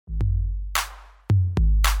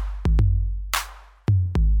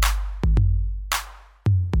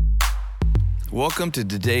Welcome to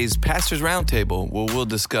today's Pastor's Roundtable, where we'll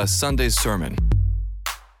discuss Sunday's sermon.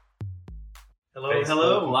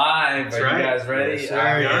 Hello. Live. That's Are right. you guys ready? Yes,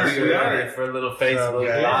 we are. Ready for a little Facebook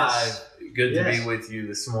Live. Good to be with you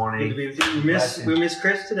this morning. Good to be with you. We miss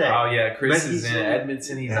Chris today. Oh yeah, Chris But is in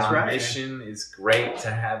Edmonton. He's That's on right. mission. It's great to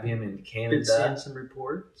have him in Canada. Been seeing some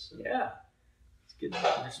reports. Yeah. It's good.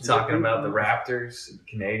 Talking about the Raptors,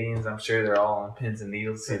 Canadians. I'm sure they're all on pins and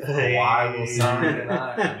needles. See if Kawhi will sign or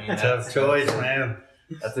not. I mean, Tough choice, man.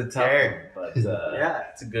 That's a tough one, but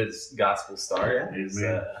it's a good gospel start.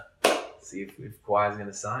 Yeah. See if Kawhi's going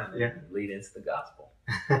to sign and lead into the gospel.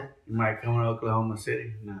 You might come to Oklahoma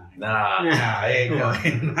City. Nah, I ain't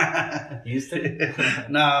going. Houston?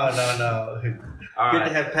 No. All Good right.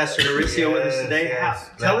 to have Pastor Mauricio with us today. Yes.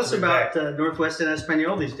 Tell us about Northwest and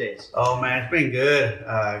Espanol these days. Oh man, it's been good.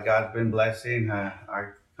 God's been blessing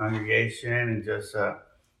our congregation, and just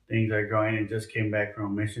things are growing. And just came back from a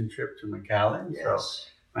mission trip to McAllen. Yes. So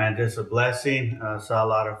man, just a blessing. Saw a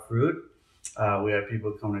lot of fruit. We had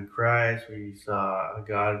people come to Christ. We saw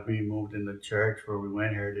God being moved in the church where we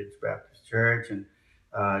went, Heritage Baptist Church, and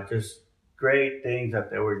just great things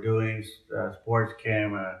that they were doing. Sports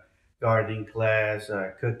camp, gardening class,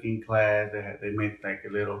 cooking class. They made like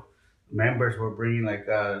a little. Members were bringing like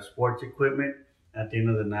sports equipment at the end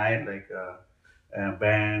of the night, like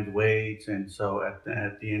bands, weights, and so at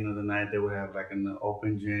the end of the night they would have like an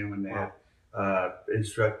open gym, and they had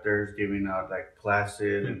instructors giving out like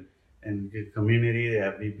classes and the community. They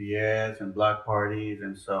have VBS and block parties,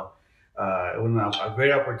 and so it was a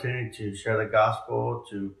great opportunity to share the gospel,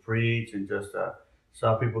 to preach, and just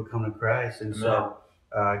saw people come to Christ. And so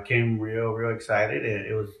came real excited. And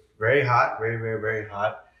it was very hot, very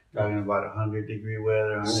hot. Talking about 100-degree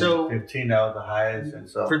weather, 115, that was the highest. And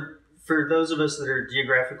so for those of us that are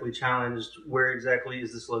geographically challenged, where exactly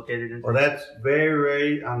is this located in? Well, that's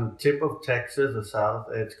very on the tip of Texas, the south.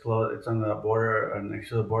 It's close. It's on the border, next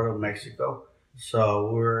to the border of Mexico.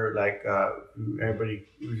 So we're like, everybody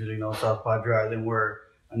usually knows South Padre Island. We're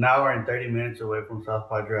an hour and 30 minutes away from South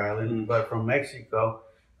Padre Island. But from Mexico,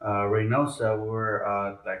 Reynosa, we're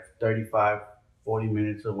like 40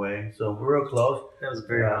 minutes away. So we're real close. That was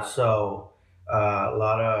very hot. So a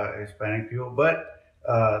lot of Hispanic people. But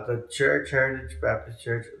the church, Heritage Baptist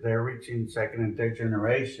Church, they're reaching second and third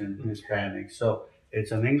generation Hispanics. So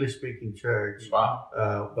it's an English-speaking church.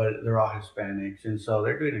 Wow. But they're all Hispanics. And so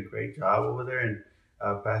they're doing a great job over there. And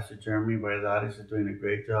Pastor Jeremy Valladares is doing a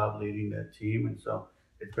great job leading that team. And so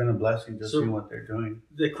it's been a blessing just seeing what they're doing.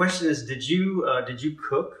 The question is, did you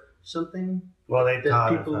cook something? Well, they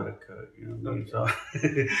taught us how to cook, you know what I mean? So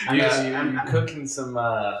You're cooking some,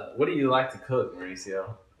 what do you like to cook,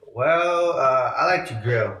 Mauricio? Well, I like to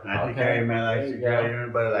grill. I think every man likes to grill.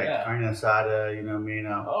 Everybody like carne asada, you know what I mean?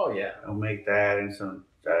 I'll make that and some.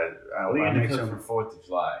 What are you going to cook for 4th of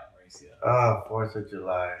July, Mauricio? 4th of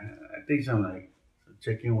July. I think some like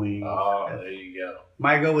chicken wings. Oh, there you go.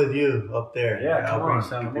 Might go with you up there. Yeah, I'll bring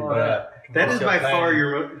something. But that is by far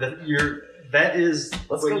that is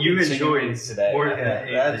what you enjoy today. More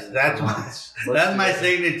that's my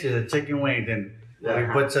signature, the chicken wings, and we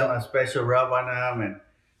put some special rub on them,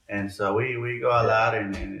 and so we go all out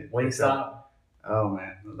and Wingstop. Oh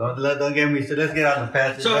man, don't get me. So let's get on the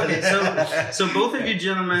passage. So both of you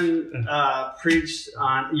gentlemen preached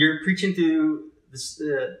on. You're preaching through this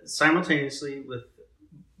simultaneously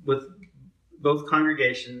with both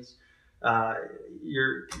congregations.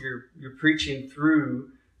 You're preaching through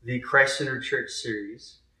the Christ-Centered Church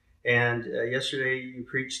series, and yesterday you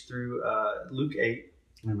preached through Luke 8.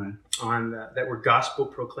 Amen. On that were gospel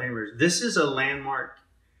proclaimers. This is a landmark,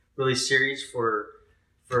 really, series for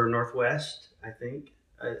Northwest. I think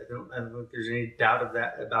I don't know if there's any doubt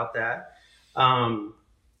about that.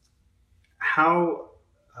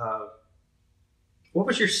 What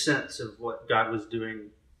was your sense of what God was doing,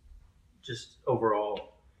 just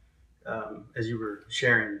overall, as you were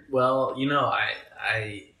sharing? Well,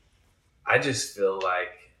 I just feel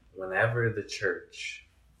like whenever the church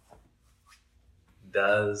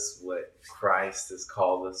does what Christ has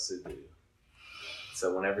called us to do,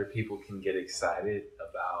 so whenever people can get excited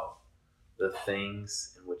about the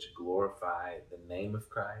things in which glorify the name of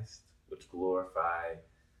Christ, which glorify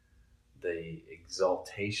the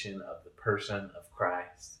exaltation of the person of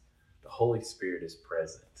Christ, the Holy Spirit is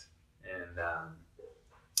present. And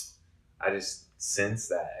I just sense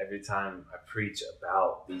that every time I preach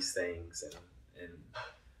about these things. And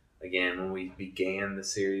again, when we began the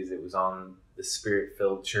series, it was on the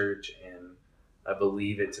Spirit-filled church, and I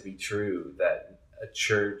believe it to be true that a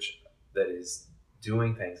church that is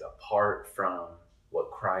doing things apart from what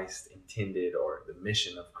Christ intended or the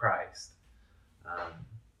mission of Christ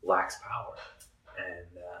lacks power.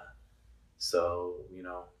 And so,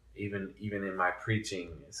 even in my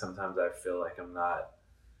preaching, sometimes I feel like I'm not,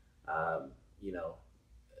 you know,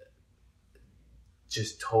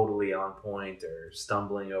 just totally on point or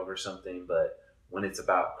stumbling over something. But when it's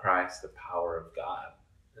about Christ, the power of God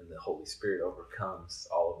and the Holy Spirit overcomes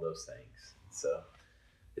all of those things. So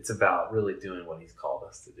it's about really doing what he's called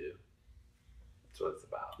us to do. That's what it's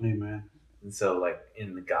about. Amen. And so, like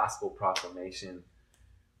in the gospel proclamation,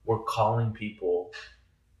 we're calling people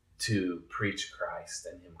to preach Christ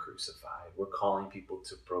and him crucified. We're calling people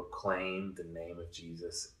to proclaim the name of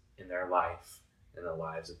Jesus in their life and the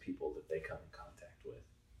lives of people that they come in contact with.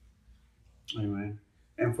 Amen.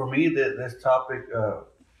 And for me, this topic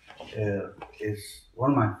is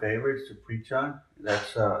one of my favorites to preach on.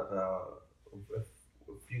 That's if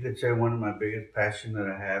you could say one of my biggest passion that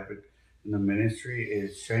I have in the ministry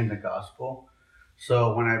is sharing the gospel.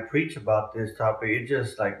 So when I preach about this topic, it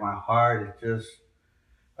just like my heart is just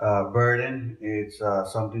burden. It's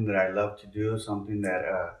something that I love to do, something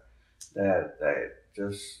that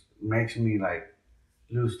just makes me like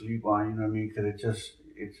lose sleep on. You know what I mean? Because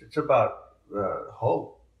it's about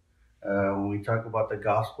hope. When we talk about the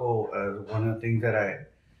gospel, one of the things that I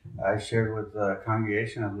shared with the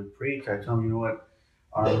congregation as we preach, I told them, you know what,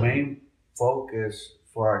 our main focus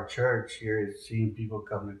for our church here is seeing people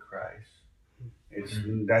come to Christ.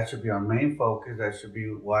 That should be our main focus. That should be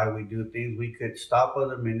why we do things. We could stop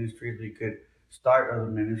other ministries. We could start other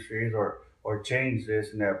ministries or change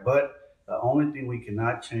this and that. But the only thing we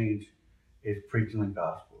cannot change is preaching the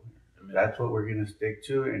gospel. Amen. That's what we're going to stick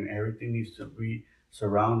to, and everything needs to be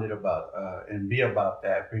surrounded about and be about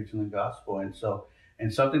that, preaching the gospel. And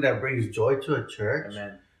something that brings joy to a church.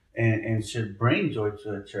 Amen. And should bring joy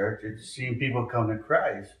to a church is seeing people come to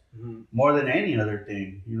Christ more than any other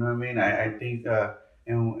thing. You know what I mean? I think,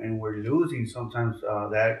 and we're losing sometimes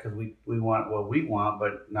that because we want what we want,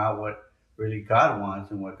 but not what really God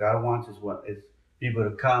wants. And what God wants is people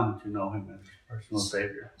to come to know Him as personal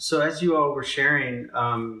Savior. So as you all were sharing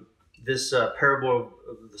this parable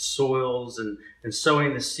of the soils and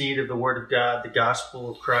sowing the seed of the Word of God, the gospel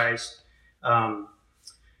of Christ,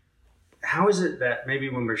 how is it that maybe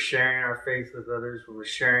when we're sharing our faith with others, when we're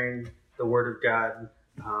sharing the Word of God,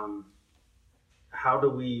 how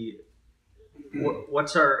do we,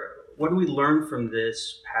 what do we learn from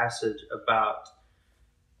this passage about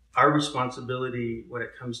our responsibility when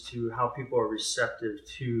it comes to how people are receptive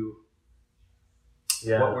to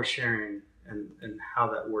what we're sharing and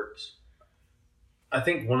how that works? I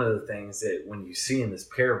think one of the things that when you see in this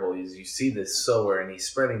parable is you see this sower and he's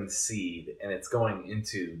spreading the seed and it's going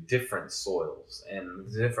into different soils, and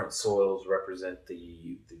the different soils represent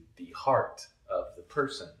the heart of the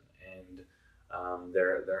person and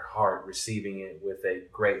their heart, receiving it with a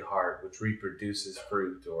great heart which reproduces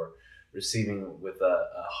fruit, or receiving it with a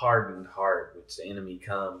hardened heart which the enemy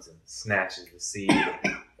comes and snatches the seed,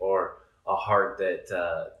 or a heart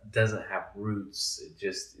that doesn't have roots. It's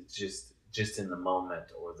just in the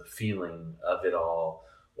moment, or the feeling of it all,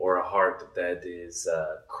 or a heart that is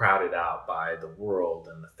crowded out by the world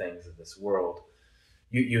and the things of this world.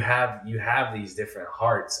 You have these different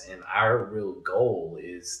hearts, and our real goal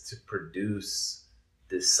is to produce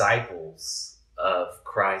disciples of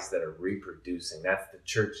Christ that are reproducing. That's the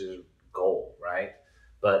church's goal, right?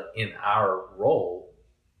 But in our role,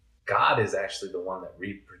 God is actually the one that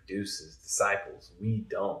reproduces disciples. We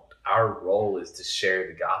don't. Our role is to share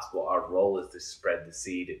the gospel. Our role is to spread the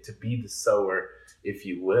seed, to be the sower, if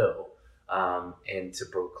you will, and to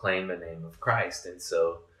proclaim the name of Christ. And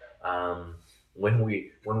so when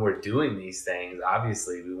we're doing these things,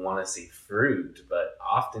 obviously we want to see fruit, but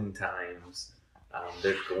oftentimes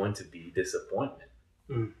there's going to be disappointment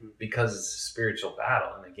because it's a spiritual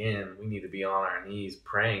battle. And again, we need to be on our knees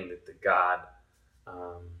praying that the God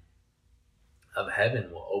of heaven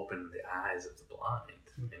will open the eyes of the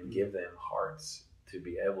blind and give them hearts to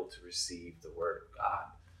be able to receive the word of God.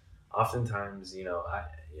 Oftentimes, I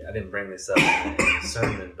didn't bring this up in the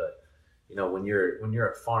sermon, but when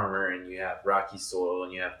you're a farmer and you have rocky soil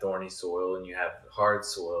and you have thorny soil and you have hard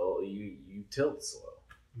soil, you till the soil.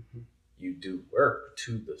 You do work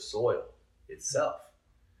to the soil itself.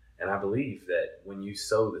 And I believe that when you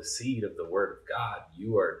sow the seed of the word of God,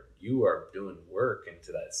 you are doing work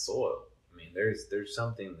into that soil. I mean, there's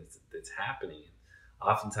something that's happening.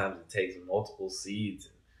 Oftentimes it takes multiple seeds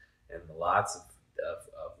and lots of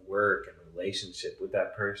work and relationship with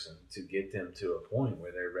that person to get them to a point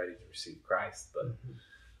where they're ready to receive Christ.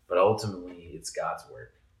 But ultimately, it's God's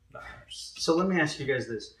work, not ours. So let me ask you guys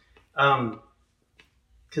this,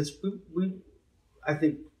 because I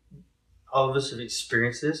think all of us have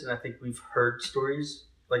experienced this, and I think we've heard stories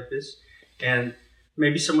like this, and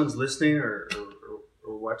maybe someone's listening or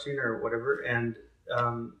watching or whatever, and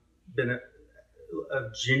been a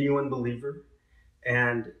genuine believer,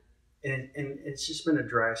 and it's just been a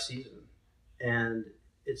dry season, and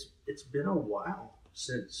it's been a while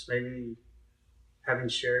since maybe having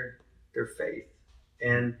shared their faith,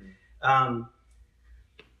 and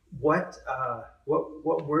what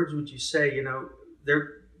words would you say?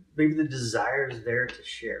 There maybe the desire is there to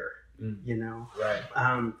share. Right.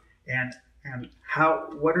 And how?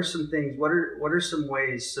 What are some things? What are some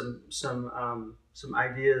ways? Some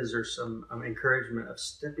ideas or some encouragement of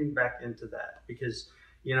stepping back into that, because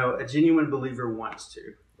a genuine believer wants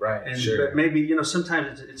to. Right. And sure. but maybe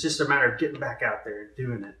sometimes it's just a matter of getting back out there and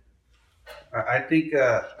doing it. I think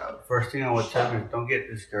first thing I would tell you is don't get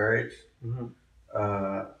discouraged.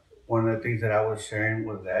 One of the things that I was sharing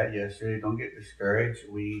was that yesterday, don't get discouraged.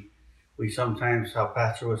 We sometimes, how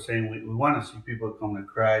Pastor was saying, we want to see people come to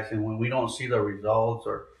Christ, and when we don't see the results,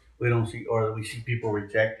 or we see people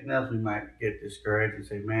rejecting us, we might get discouraged and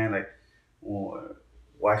say, man, like, well,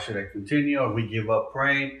 why should I continue? Or we give up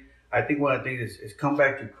praying. I think one of the things is come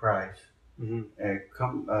back to Christ.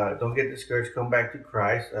 Don't get discouraged. Come back to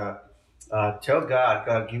Christ. Tell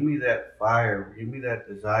God, give me that fire, give me that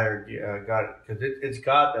desire, God, because it's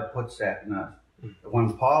God that puts that in us. When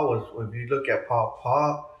if you look at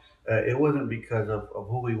Paul, it wasn't because of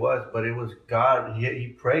who he was, but it was God.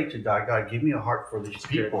 He prayed to God, give me a heart for these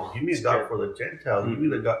people, give me a God for the Gentiles, give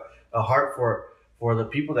me a heart for the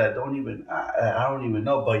people that I don't even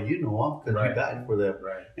know, but you know them because you died for them.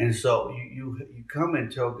 Right. And so you come and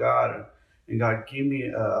tell God, and God, give me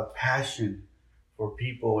a passion for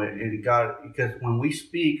people, and God, because when we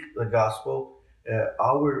speak the gospel,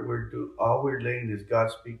 all we're laying is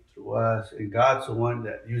God speak through us, and God's the one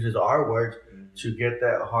that uses our words to get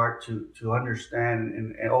that heart to understand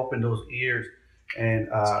and open those ears, and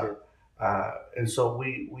so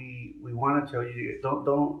we want to tell you,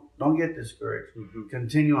 don't get discouraged.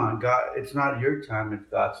 Continue on. God, it's not your time, it's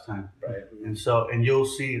God's time. Right. And you'll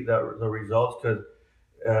see the results, because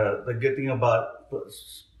the good thing about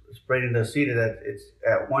spreading the seed is that it's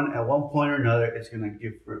at one point or another, it's going to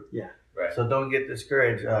give fruit. Yeah. Right. So don't get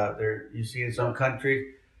discouraged. You see in some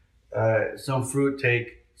countries, some fruit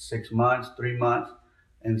take 6 months, 3 months,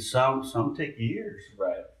 and some take years.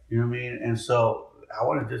 Right. You know what I mean? And so I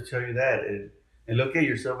want to just tell you that, and look at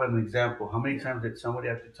yourself as an example. How many times did somebody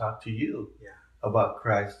have to talk to you about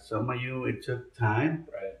Christ? Some of you, it took time.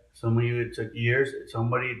 Right. Some of you, it took years. It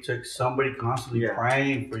took somebody constantly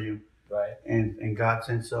praying for you. Right. And God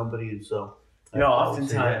sent somebody, and so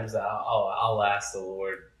oftentimes I'll ask the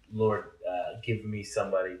Lord, give me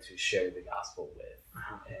somebody to share the gospel with,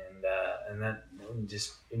 and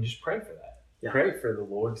just pray for that. Yeah. Pray for the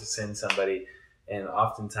Lord to send somebody, and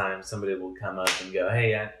oftentimes somebody will come up and go,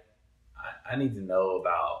 hey, I need to know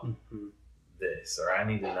about this, or I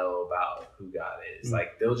need to know about who God is.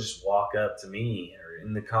 Like, they'll just walk up to me, or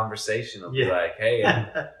in the conversation they'll be like, hey,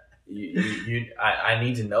 I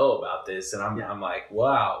need to know about this, and I'm like,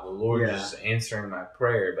 wow, the Lord is answering my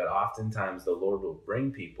prayer. But oftentimes the Lord will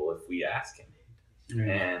bring people if we ask Him,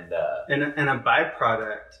 and a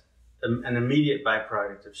byproduct, an immediate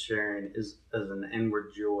byproduct of sharing is an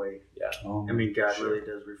inward joy. Yeah, I mean, God really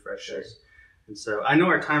does refresh us, and so I know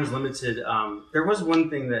our time's limited. There was one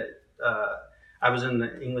thing that I was in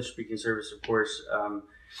the English speaking service, of course,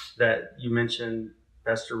 that you mentioned,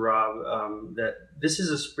 Pastor Rob, that this is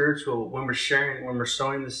a spiritual, when we're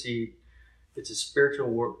sowing the seed, it's a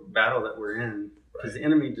spiritual battle that we're in, because the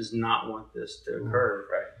enemy does not want this to occur.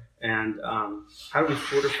 Right. And how do we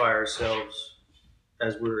fortify ourselves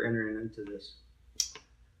as we're entering into this?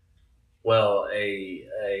 Well, the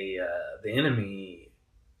enemy,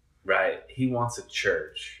 right, he wants a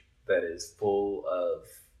church that is full of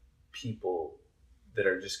people that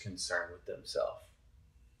are just concerned with themselves.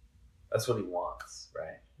 That's what he wants,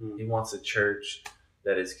 right? He wants a church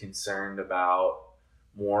that is concerned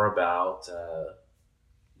more about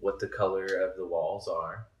what the color of the walls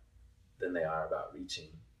are than they are about reaching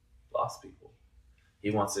lost people.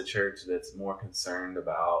 He wants a church that's more concerned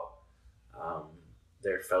about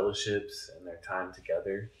their fellowships and their time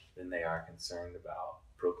together than they are concerned about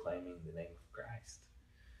proclaiming the name of Christ.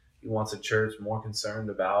 He wants a church more concerned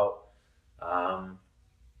about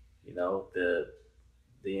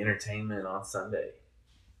the entertainment on Sunday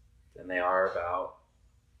than they are about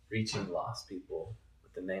reaching lost people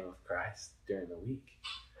with the name of Christ during the week.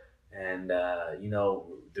 And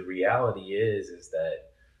the reality is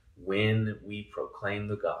that when we proclaim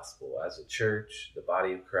the gospel as a church, the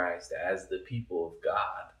body of Christ, as the people of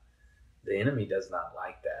God, the enemy does not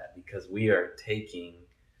like that, because we are taking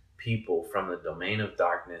people from the domain of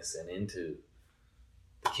darkness and into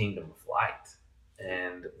the kingdom of light.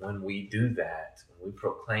 And when we do that, when we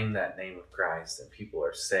proclaim that name of Christ, and people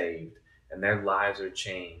are saved and their lives are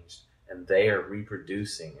changed and they are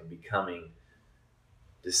reproducing and becoming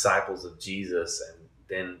disciples of Jesus and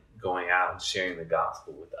then going out and sharing the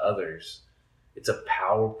gospel with others, it's a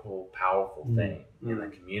powerful thing in a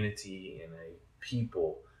community, in a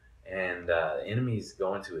people, and the enemy is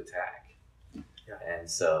going to attack. Yeah. And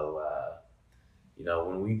so,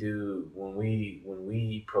 when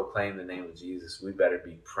we proclaim the name of Jesus, we better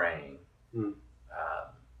be praying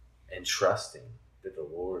and trusting that the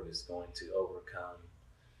Lord is going to overcome.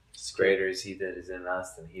 Greater is He that is in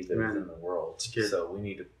us than he that is in the world. So we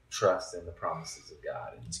need to trust in the promises of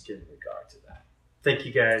God in regard to that. Thank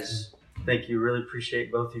you, guys. Thank you. Really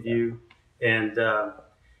appreciate both of you. And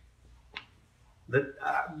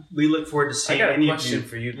we look forward to seeing any of you. I got a question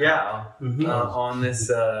for you, Kyle. On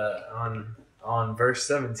this, on verse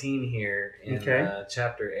 17 here in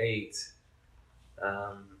chapter 8.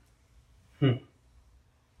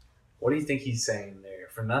 What do you think he's saying there?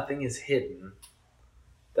 For nothing is hidden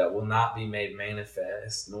that will not be made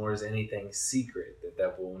manifest, nor is anything secret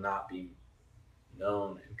that will not be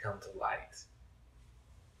known and come to light.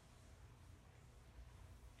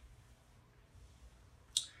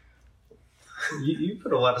 You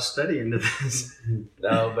put a lot of study into this.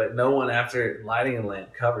 No, but no one after lighting a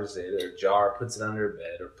lamp covers it or a jar, puts it under a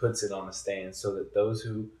bed or puts it on a stand so that those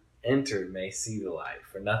who enter may see the light.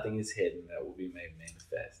 For nothing is hidden that will be made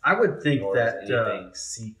manifest. I would think nor that is anything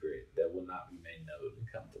secret that will not be made known and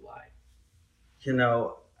come to light.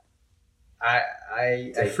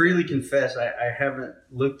 I freely confess I haven't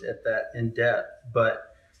looked at that in depth,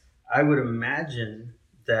 but I would imagine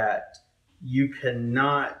that you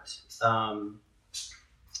cannot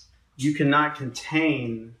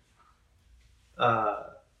contain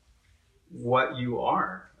what you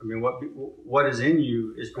are. I mean, what is in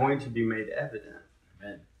you is going to be made evident.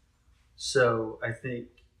 Amen. So I think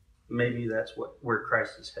maybe that's where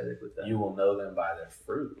Christ is headed with that. You will know them by their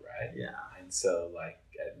fruit, right? Yeah. And so,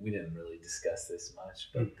 we didn't really discuss this much,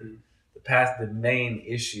 but the main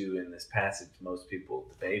issue in this passage most people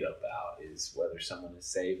debate about is whether someone is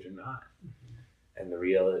saved or not. And the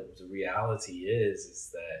reality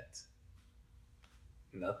is that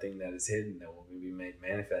nothing that is hidden that will be made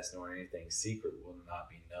manifest, nor anything secret will not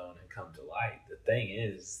be known and come to light. The thing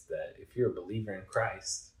is that if you're a believer in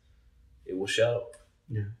Christ, it will show.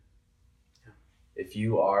 Yeah. If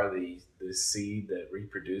you are the seed that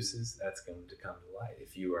reproduces, that's going to come to light.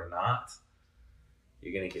 If you are not,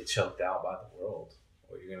 you're going to get choked out by the world,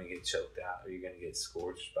 or you're going to get choked out, or you're going to get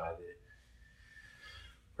scorched by the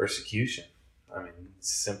persecution. I mean,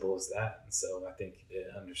 it's simple as that. And so I think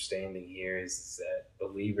the understanding here is that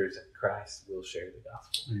believers in Christ will share the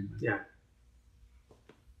gospel. Yeah.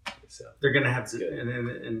 So they're going to have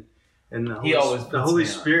to, and the Holy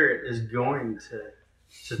Spirit is going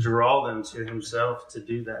to draw them to Himself to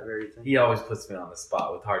do that very thing. He always puts me on the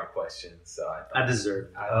spot with hard questions, so I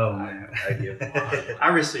deserve it. I give him I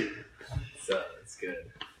receive it. So it's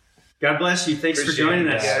good. God bless you. Thanks for joining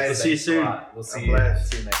us. We'll see you soon. We'll see you next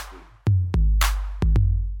time.